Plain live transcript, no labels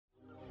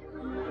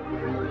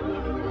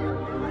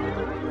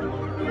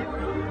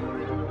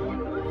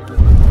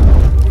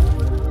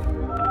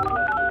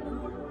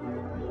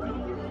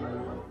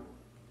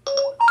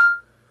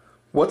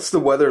What's the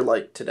weather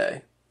like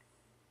today?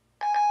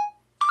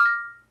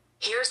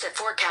 Here's the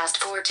forecast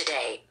for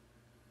today.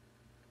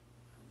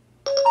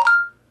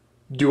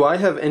 Do I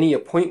have any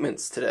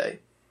appointments today?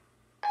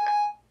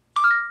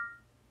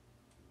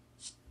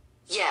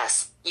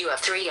 Yes, you have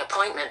 3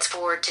 appointments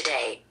for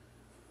today.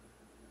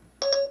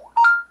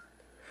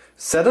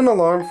 Set an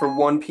alarm for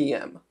 1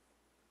 p.m.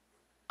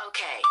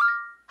 Okay,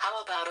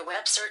 how about a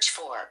web search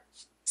for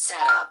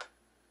setup?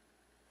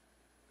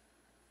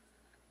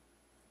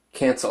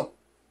 Cancel.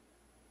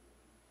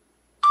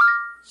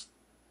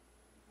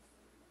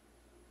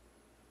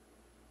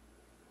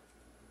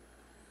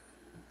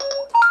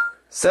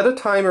 Set a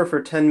timer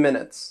for 10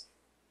 minutes.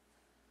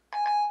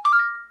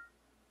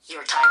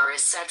 Your timer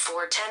is set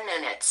for 10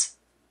 minutes.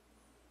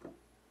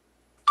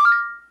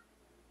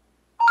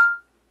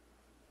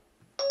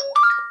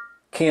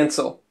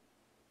 Cancel.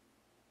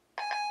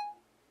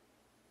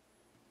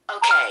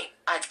 Okay,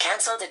 I've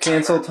canceled the timer.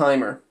 Cancel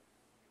timer.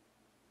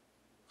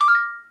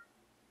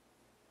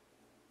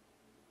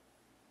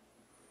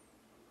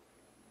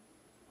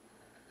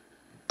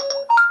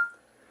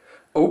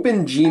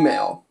 Open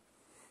Gmail.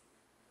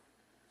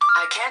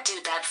 I can't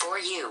do that for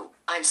you.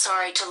 I'm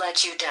sorry to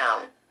let you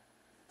down.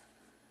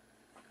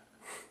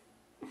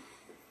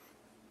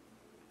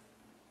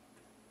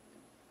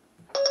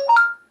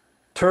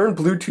 Turn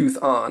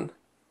Bluetooth on.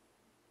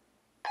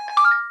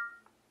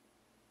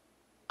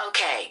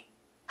 Okay,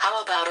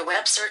 how about a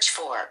web search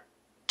for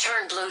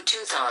turn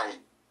Bluetooth on?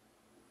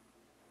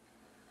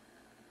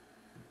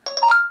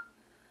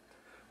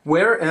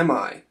 Where am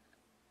I?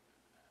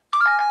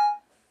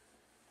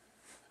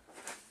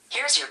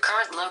 Here's your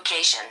current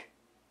location.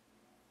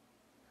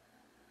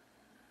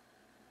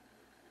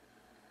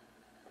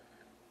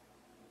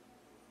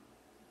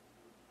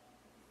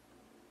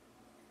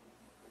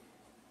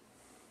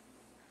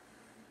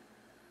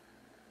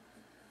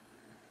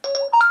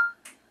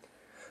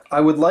 I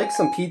would like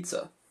some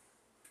pizza.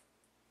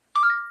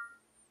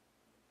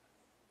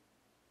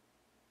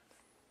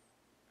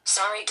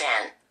 Sorry,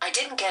 Dan, I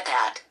didn't get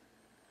that.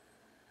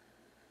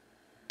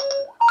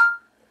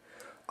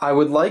 I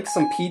would like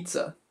some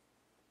pizza.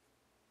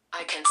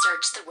 I can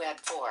search the web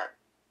for.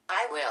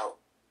 I will,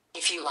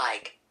 if you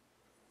like.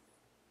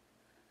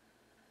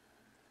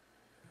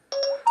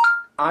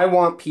 I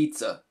want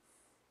pizza.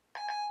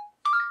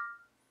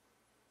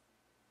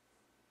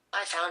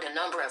 I found a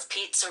number of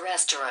pizza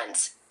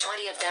restaurants.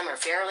 20 of them are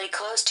fairly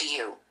close to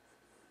you.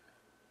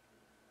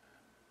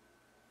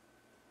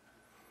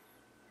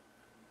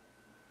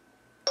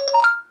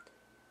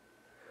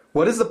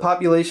 What is the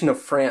population of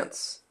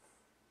France?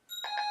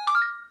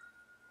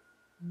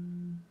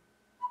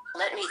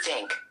 Let me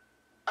think.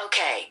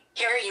 Okay,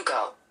 here you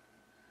go.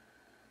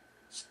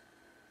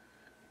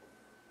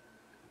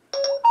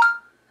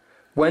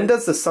 When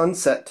does the sun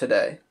set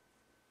today?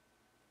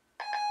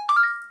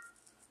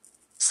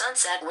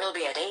 Sunset will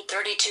be at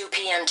 8:32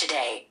 p.m.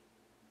 today.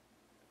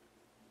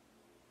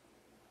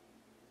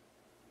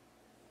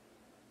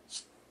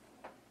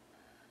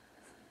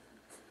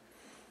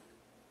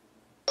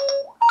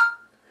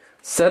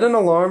 Set an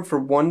alarm for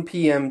 1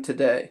 p.m.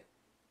 today.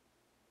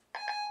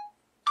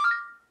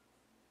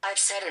 I've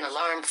set an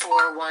alarm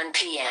for 1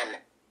 p.m.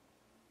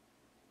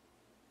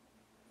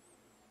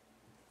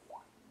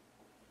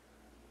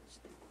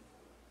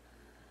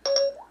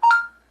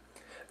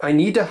 I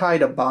need to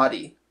hide a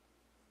body.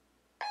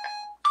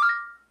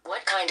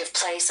 What kind of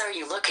place are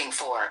you looking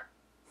for?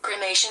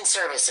 Cremation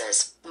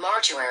services,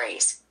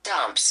 mortuaries,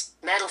 dumps,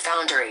 metal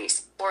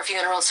foundries, or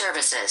funeral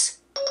services?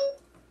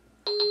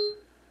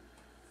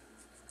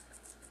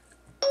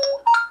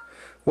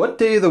 What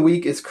day of the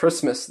week is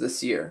Christmas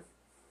this year?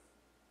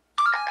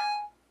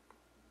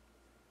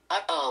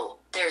 Uh-oh,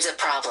 there's a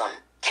problem.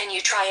 Can you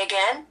try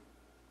again?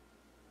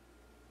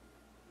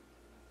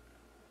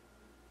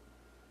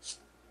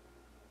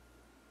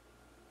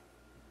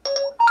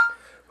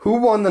 Who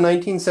won the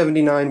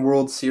 1979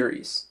 World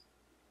Series?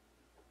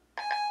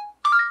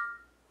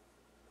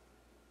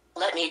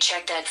 Let me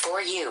check that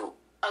for you.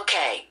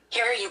 Okay,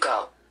 here you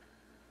go.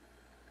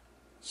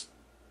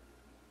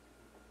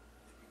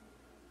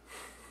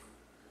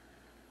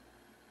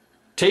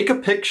 Take a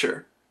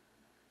picture.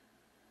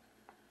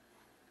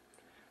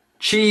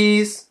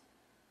 Cheese.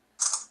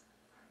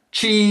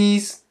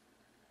 Cheese.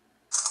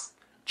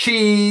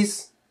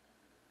 Cheese.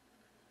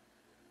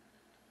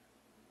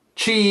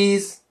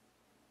 Cheese.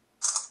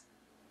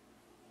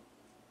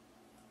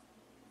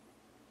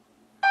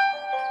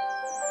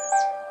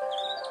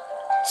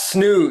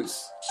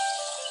 Snooze.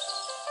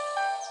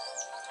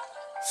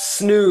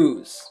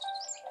 Snooze.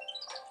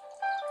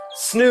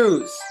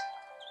 Snooze.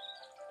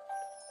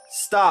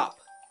 Stop.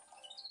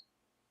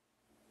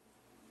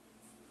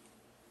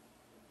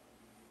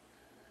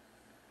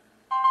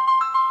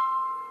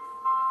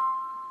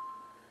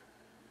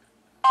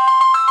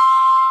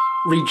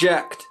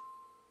 Reject.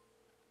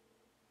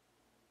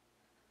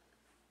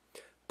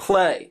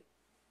 Play.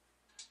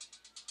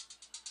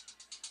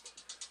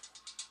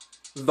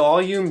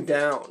 Volume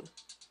down.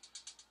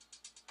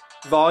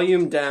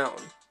 Volume down.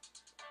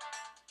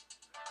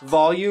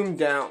 Volume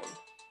down.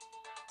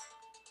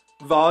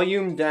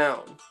 Volume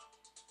down.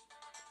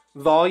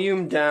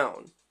 Volume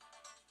down.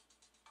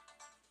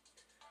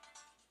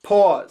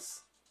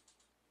 Pause.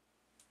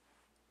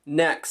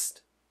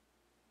 Next.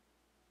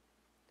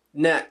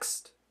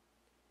 Next.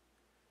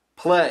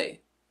 Play.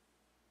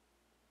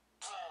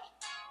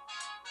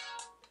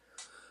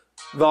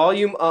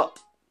 Volume up.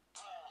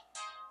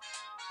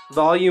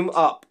 Volume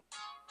up.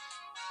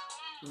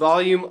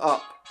 Volume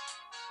up.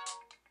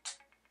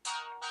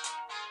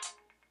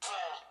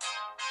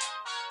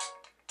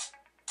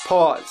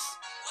 Pause.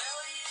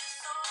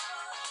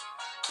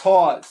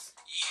 Pause.